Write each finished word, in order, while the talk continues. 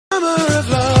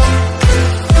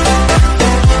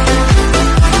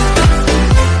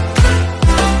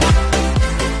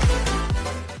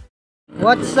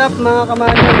What's up mga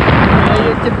kamanong sa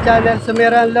YouTube channel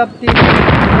Sumeran Love TV.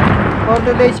 For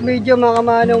today's video mga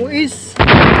kamanong is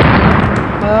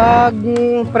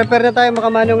prepare na tayo mga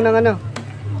kamanong ng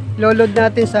load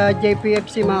natin sa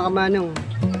JPFC mga kamanong.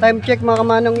 Time check mga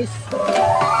kamanong is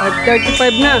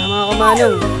 5:35 na mga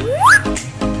kamanong.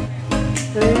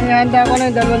 So handa ko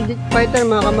ng dalawang fighter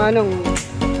mga kamanong.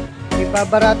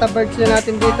 Ibabarata birds na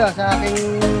natin dito sa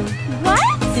aking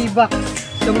T-Box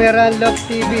Sumeran Love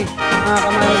TV mga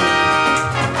kamanong.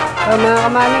 So mga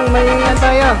kamanong, may yan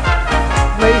tayo.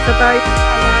 May isa tayo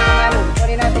mga kamanong.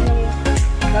 Kunin natin yung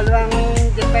dalawang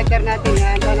jet fighter natin.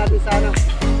 Handa natin sa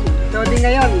So di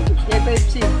ngayon,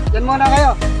 JPFC. Diyan muna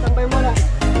kayo. Tambay muna.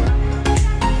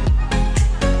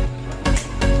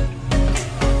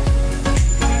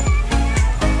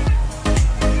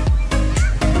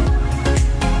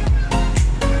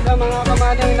 So mga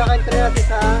kamanong, naka-entry natin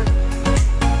sa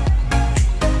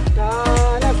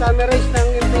summer race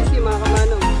ng MPC mga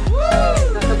kamanong.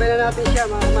 Nasabay na natin siya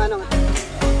mga kamanong.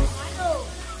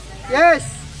 Yes!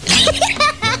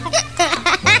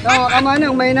 So mga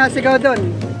kamanong, may nasigaw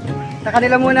doon. Sa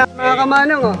kanila muna mga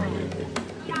kamanong. Oh.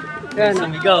 Yan.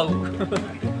 Sumigaw.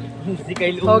 Si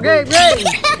Kyle Ugo. Okay, break!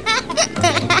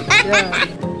 Yan.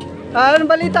 Anong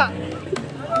balita?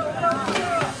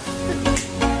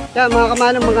 Yan mga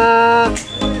kamanong, mga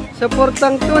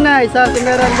suportang tunay sa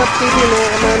Sumeran Love TV mga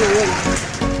kamanong. Yan.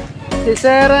 Si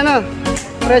Sir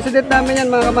president namin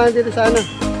yan mga kamanong dito sa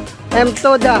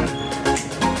M-Toda.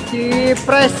 Si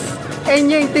Pres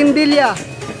Enyeng Tindilya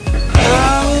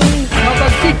ang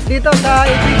mabagsik dito sa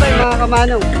 85 mga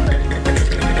kamanong.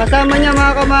 Kasama niya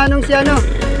mga kamanong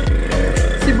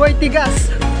si Boy Tigas.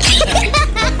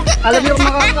 Alam niyo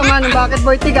mga kamanong bakit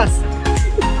Boy Tigas?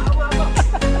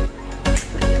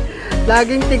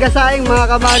 Laging tigasaing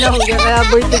mga kamanong, kaya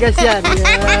Boy Tigas yan.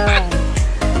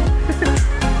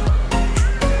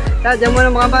 Yan, dyan muna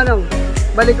mga kamanong.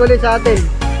 Balik ulit sa atin.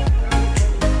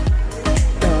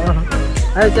 So,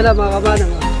 ayun sila mga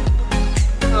kamanong.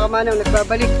 Mga kamanong,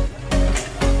 nagbabalik.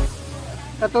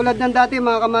 Katulad ng dati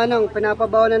mga kamanong,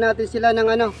 pinapabaw na natin sila ng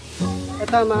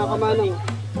ito mga kamanong.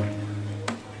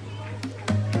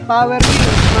 Power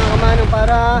wings mga kamanong,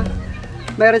 para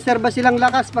may reserba silang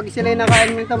lakas pag sila'y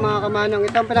nakain nito mga kamanong.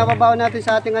 Ito ang pinapabaw natin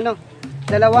sa ating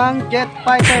dalawang jet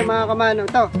fighter mga kamanong.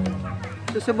 Ito.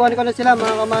 Susubuhan ko na sila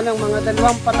mga kamanong, mga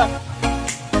dalawang patak.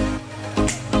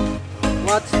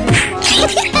 Watch this mga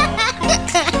kamanong.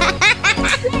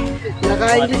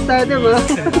 Naka-English tayo din mga.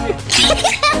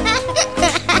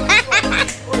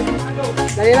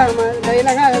 Dali lang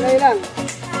ha, dali lang.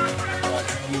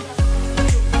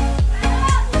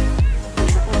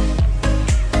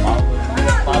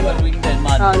 Power wing din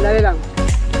man. Dali lang.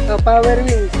 So, power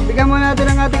wings. Bigyan muna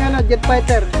natin ang ating jet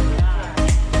fighter.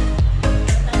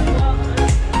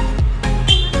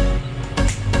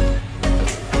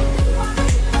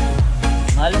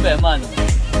 Mahal ba man?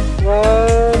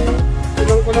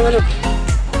 Ibang ko lang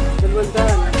 200.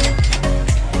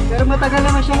 Pero matagal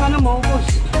naman siyang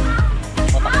maubos.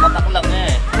 Patak-patak lang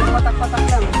eh. Patak-patak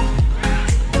lang.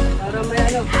 Para may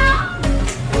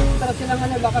extra silang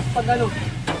lakas pag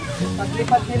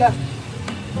paglipat nila.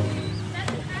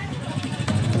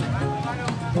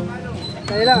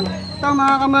 Kaya lang. Ito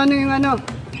mga kamano yung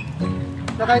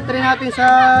nakay-try natin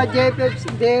sa JPFC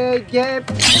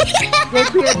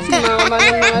mga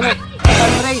kamanong ng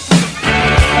sunrace.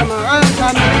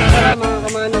 Sunrace para mga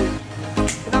kamanong.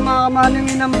 Ito mga kamanong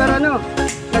yung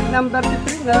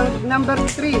number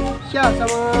 3 siya sa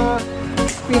mga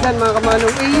speedan mga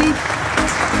kamanong.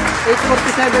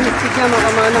 847 speed niya mga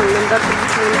kamanong. Number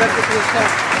 3 siya.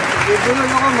 Bibulong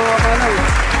ako mga kamanong.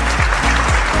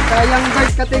 Sayang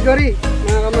bird category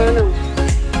mga kamanong.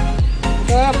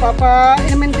 So,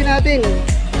 papainumin din natin.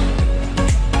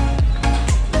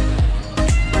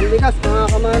 Ang likas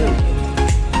mga kamanong.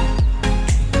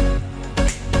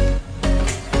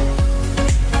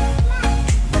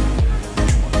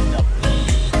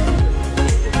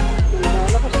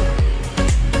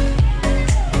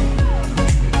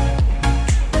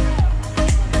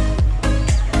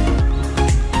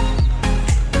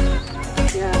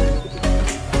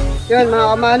 Yun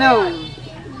mga kamanong,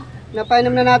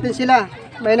 napainom na natin sila.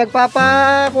 May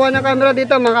nagpapakuha ng camera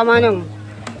dito mga kamanong.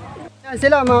 Yan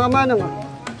sila mga kamanong.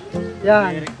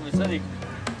 Yan.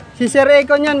 Si Sir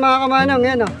Econ yan mga kamanong.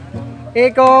 Yan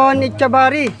Econ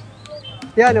Itchabari.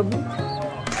 Yan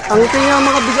ang tingin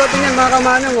mga bigote niyan mga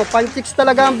kamanong. Panchicks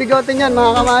talaga ang bigote niyan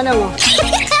mga kamanong.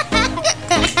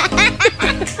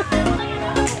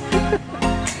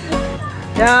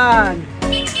 Yan.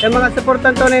 Yung mga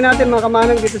supportan tunay natin mga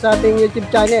kamanong dito sa ating YouTube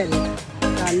channel.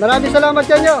 Yan. Maraming salamat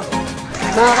sa inyo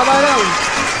mga kamanong.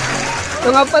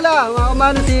 Ito nga pala, mga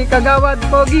kamanong, si Kagawad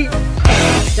Pogi.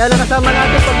 Yan ang kasama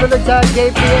natin paglulod sa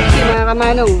JPFC, mga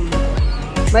kamanong.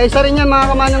 May isa rin yan, mga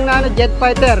kamanong, na jet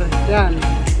fighter. Yan.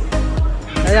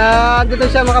 Kaya dito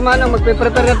siya, mga kamanong,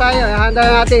 magpe-prepare na tayo. Handa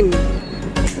na natin.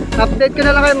 Update ko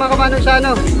na lang kayo, mga kamanong, sa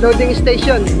loading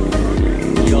station.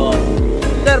 Yun.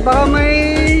 Sir, baka may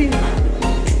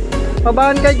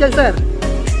pabahan kayo dyan, sir.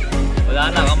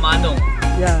 Wala na, kamanong.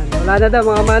 Yan, wala na daw,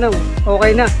 mga kamanong.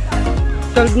 Okay na.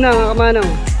 Solved na, mga kamanong.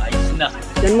 Ayos na.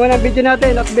 Yan muna ang video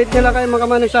natin. Update na lang kayo, mga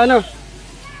kamanong, sa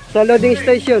sa loading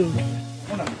station.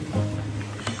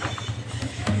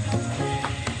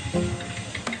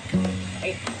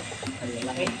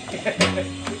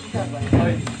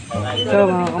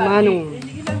 So, mga kamanong,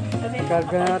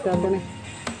 gagawin natin ito eh.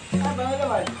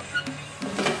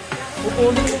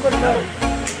 Pupuling ko ba?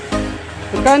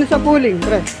 Magkano sa pooling,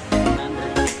 pre?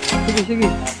 Sige, sige.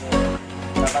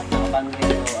 Dapat nakapanon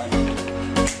dito,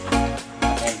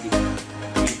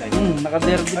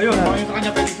 Naka-derby. Ayun, kung sa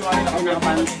kanya pwede suwali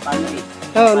nakapanon.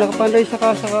 Oo, nakapanday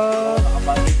saka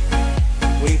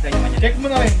Check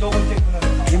mo na rin, double check mo na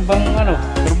rin. Yung bang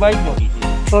survival.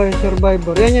 oh, yung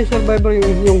survivor. Yan yung survivor,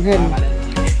 yung hen.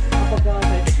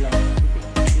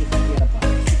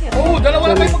 Oo, dalawa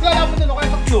lang kayo maglalaban doon, o kaya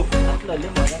tatlo.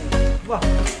 Ba?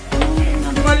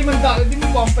 Hindi ba 500, hindi mo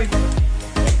ba ang 5?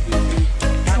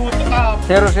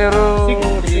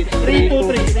 323.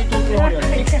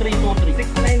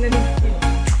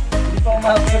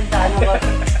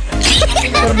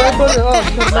 Survivor, oh,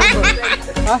 survivor.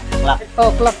 Ha? Clock.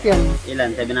 Oh, clock yan.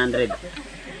 Ilan? 700.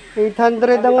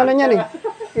 800 ang ano yan eh.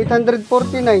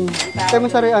 849. Tayo mo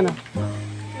sa ano?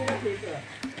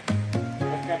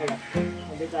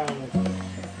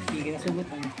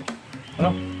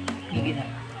 Ano?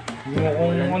 Hindi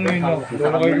kung ano yun na.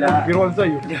 Wala kayo pagpiruan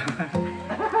sa'yo.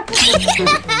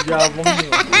 Jabong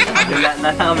yun.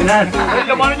 Nasa kabilan. Ay,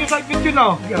 lamanan nyo sa ipit yun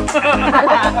ah.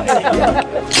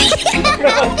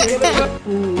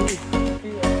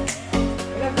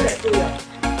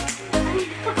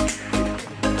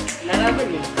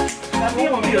 Sabi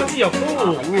mo, biyak.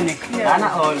 Oo. Sana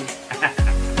all.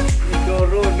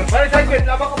 Pare, side bet,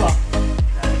 laban ka ba?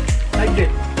 Side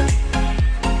bet.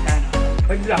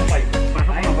 5 lang, 5.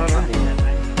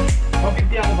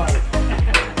 Mapigdi ako pare.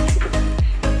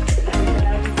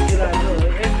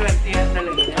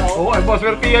 Oo, ay boss,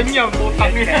 swertihan niya.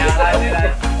 Putang niya.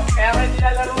 Kaya ka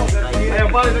nilalaro mo. Kaya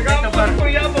pare, nagkakaroon ko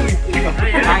yabang eh.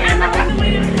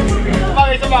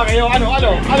 Bagay, yung ano,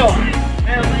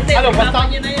 basta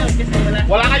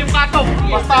wala kayong katong.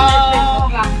 Basta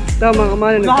Tama ka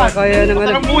man, nagkakaya ng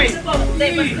basta ano. ng buwi.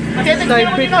 Kasi ito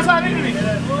yung pinasa ano yun eh.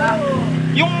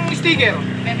 Yung sticker.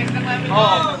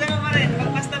 Oo.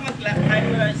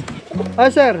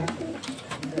 Ah, sir.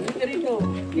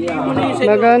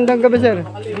 Nagandang gabi, sir.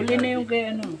 Huli na yung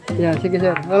kay ano. Yan, sige,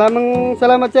 sir.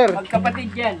 Salamat, sir.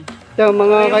 Magkapatid yan. Ito,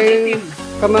 mga kayo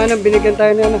kamanang, binigyan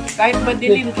tayo ng ano. Kahit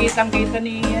madilim, kitang-kita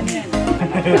ni yan yan.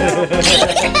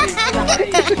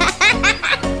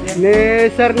 Ni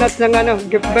Sir Nats ng ano,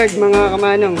 gift bag, mga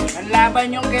kamanong. Ang laban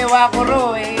yung kay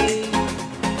Wakuro,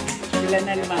 sila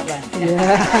na lumaban.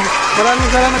 Yeah.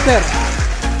 Maraming salamat, sir.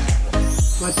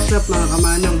 What's up, mga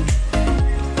kamanong?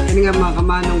 Yan nga, mga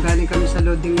kamanong, galing kami sa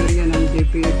loading area ng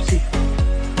JPFC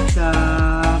sa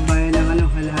bayan ng ano,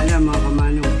 Halahala, mga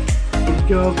kamanong.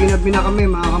 Medyo ginabi na kami,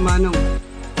 mga kamanong.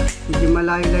 Medyo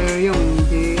malayo-layo yung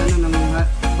ano, ng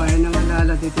bayan ng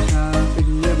Halahala dito sa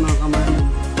Piglia, mga kamanong.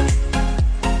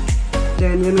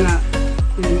 Then yun nga,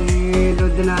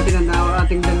 i-load na natin ang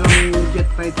ating dalawang jet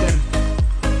fighter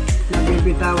na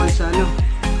bibitawan sa ano,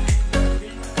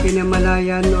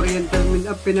 Pinamalayan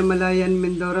Pinamalayan,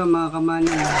 Mindoro, mga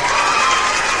kamanong.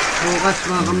 Bukas,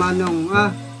 mga kamanong,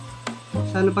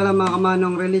 sana pala, mga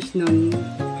kamanong, release nun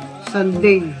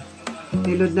Sunday.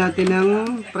 I-load natin ng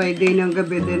Friday ng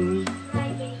gabi, then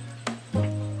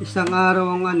isang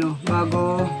araw ang ano,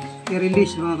 bago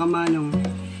i-release, mga kamanong.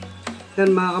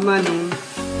 Then, mga kamanong,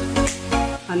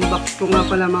 unbox ko nga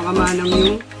pala, mga kamanong,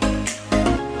 yung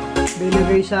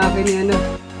binigay sa akin ni ano,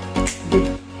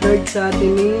 gift card sa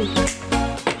atin ni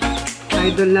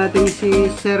idol natin si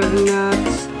Sir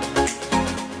Nats,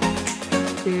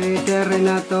 si Sir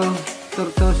Renato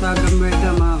Tortosa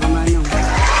Gamberda, mga kamanong.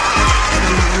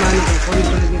 Mga kamanong, kukunin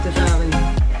ko na dito sa akin.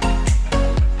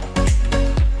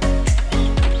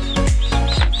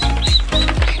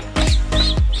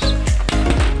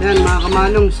 Yan, mga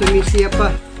kamanong, sumisiya pa.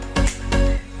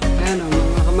 Ayan o,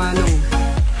 mga kamanong.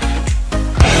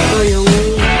 Ito yung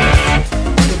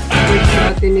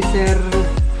natin ni Sir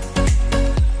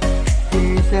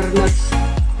Nats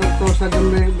Tortosa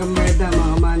Gamberda,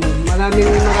 mga kamanong. Maraming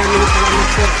salamat,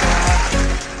 sir, sa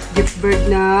gift bird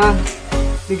na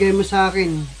bigay mo sa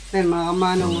akin. Ayan mga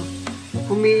kamanong,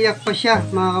 umiiyak pa siya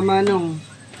mga kamanong.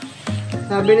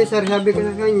 Sabi ni sir, sabi ko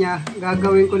na kanya,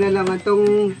 gagawin ko na lang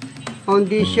itong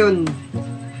foundation.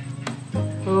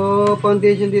 So,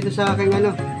 foundation dito sa aking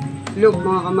loop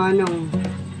mga kamanong.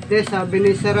 Then, sabi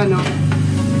ni sir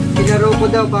ilaro ko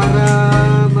daw para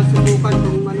masubukan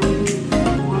kung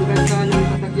hanggang saan ang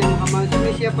tatagyan mga kamanong.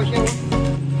 Sumisya pa siya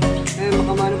Ayan mga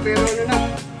kamanong, pero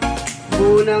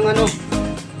buo ng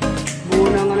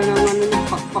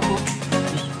pakpak ko.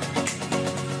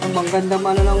 Ang ganda ng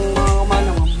mga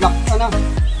kamanong,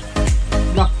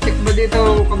 black check ba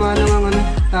dito kamanong ang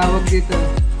tawag dito.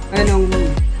 Ayan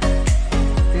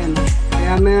ayan.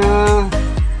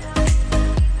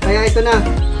 Kaya ito na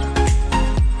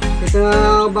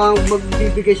ba ang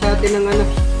magbibigay sa atin ng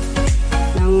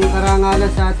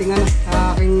karangalan sa ating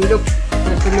sa aking loop.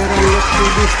 Kasi meron loop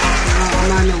series mga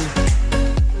kamanong.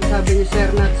 Sabi ni Sir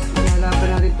Nats, nalaban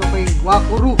natin ito kay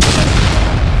Wakuru.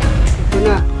 Ito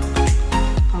na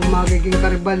ang magiging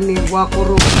karibal ni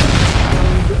Wakuru,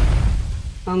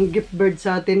 ang gift bird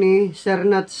sa atin ni Sir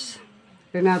Nats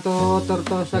Renato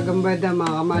Tortosa Gambeda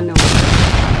mga kamanong,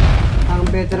 ang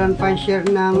veteran puncher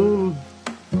ng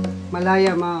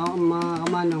Malaya mga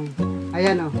kamanong.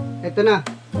 Ayan ito na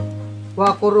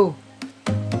Wakuru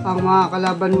ang mga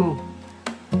kalaban mo,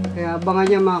 kaya abangan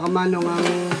niya mga kamanong ang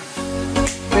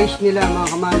price nila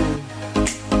mga kamanong.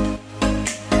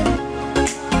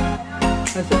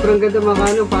 At sobrang ganda mga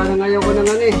kamanong, parang ayaw ko ng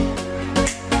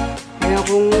ayaw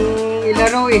kong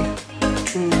ilaro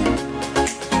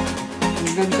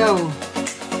ang ganda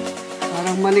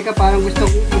parang manika, parang gusto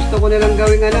ko na lang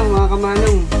gawin mga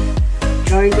kamanong,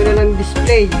 gawin ko na lang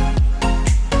display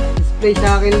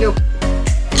sa akin look.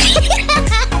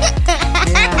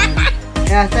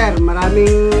 Kaya sir,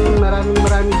 maraming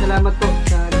salamat po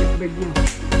sa gift bag nyo.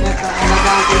 Kaya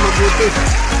kaalagaan ko mabuti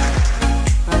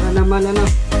para naman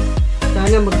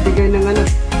sana magbigay ng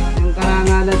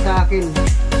karangalan sa akin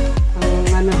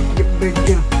ang gift bag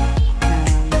nyo.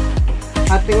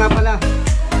 At nga pala,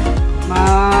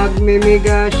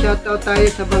 magme-mega shoutout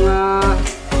tayo sa mga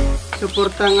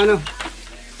suportang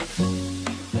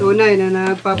tunay na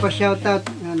nagpapa-shoutout.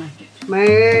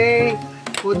 May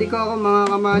pudi ko ako mga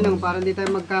kamanong para hindi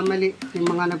tayo magkamali yung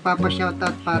mga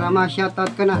nagpapa-shoutout, para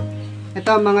ma-shoutout ko na.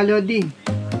 Ito mga lodi,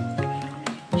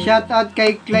 shoutout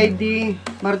kay Clyde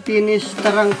Martinez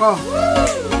Tarangco,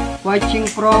 watching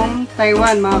from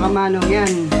Taiwan mga kamanong.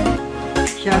 Yan,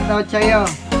 shoutout sa'yo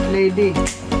Clyde.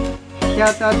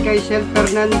 Shoutout kay Sel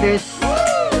Fernandez,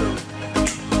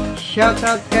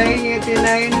 shoutout kay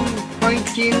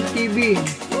 89.chin TV,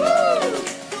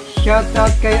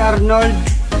 shoutout kay Arnold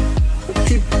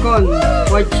Sipcon,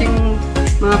 watching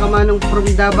mga kamanong from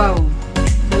Davao.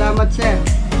 Salamat sir.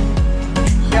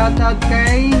 Shoutout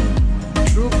kay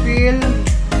Rupil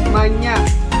Manya,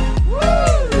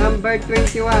 number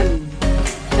 21.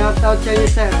 Shoutout sa inyo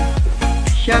sir.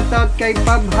 Shoutout kay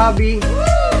Pab Habi.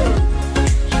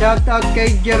 Shoutout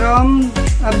kay Jerome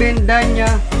Abendanya.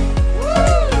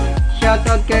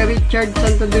 Shoutout kay Richard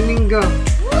Santo Domingo.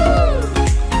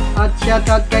 At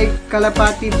shoutout kay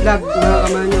Kalapati Vlog mga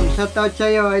kamanong. Shoutout sa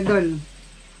iyo idol.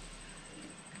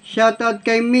 Shoutout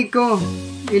kay Miko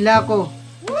Ilako.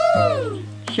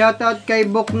 Shoutout kay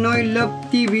Boknoy Love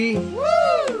TV.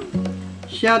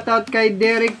 Shoutout kay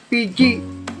Derek PG.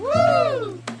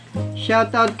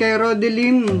 Shoutout kay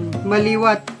Rodelim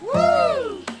Maliwat.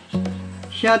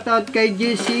 Shoutout kay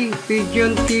JC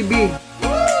Pigeon TV.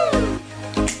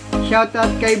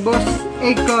 Shoutout kay Boss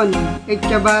Akon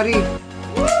Echabari.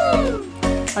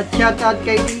 At shoutout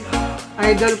kay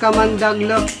Idol Kamandag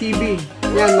Love TV.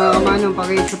 Yan mga kamanong,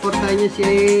 pakisuportahan nyo si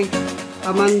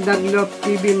Kamandag Love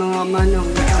TV mga kamanong,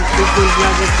 ang people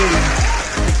vlogger din.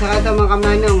 At saka ito mga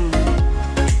kamanong,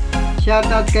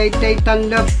 shoutout kay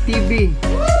Titan Love TV.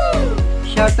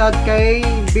 Shoutout kay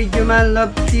Videoman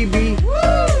Love TV.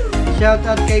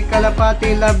 Shoutout kay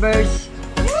Kalapati Lovers.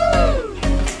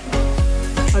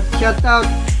 At shoutout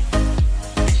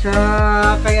sa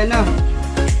kay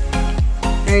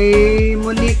kay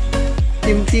Monique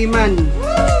Timtiman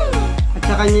at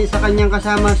sa kanyang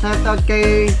kasama. Shoutout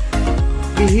kay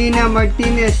Bihina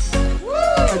Martinez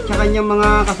at sa kanyang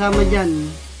mga kasama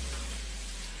dyan.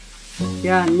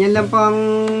 Yan lang po ang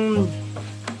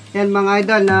mga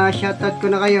idol na shoutout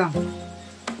ko na kayo.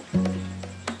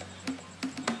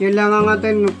 Yun lang ang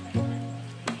atin.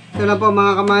 Ito lang po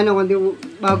mga kamanong,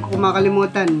 bago ko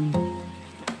makalimutan,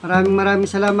 maraming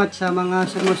salamat sa mga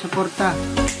sumusuporta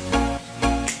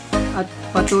at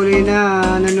patuloy na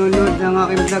nanonood ng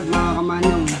aking vlog mga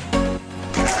kamanong.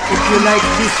 If you like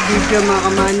this video mga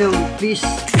kamanong, please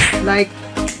like,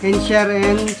 and share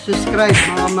and subscribe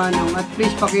mga kamanong. At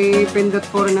please pakipindot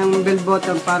po rin ng bell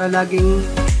button para laging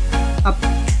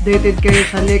updated kayo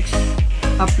sa next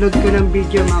upload ko ng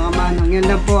video mga kamanong. Yan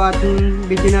lang po ating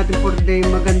video natin for today.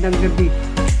 Magandang gabi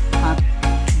at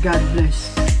God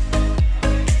bless.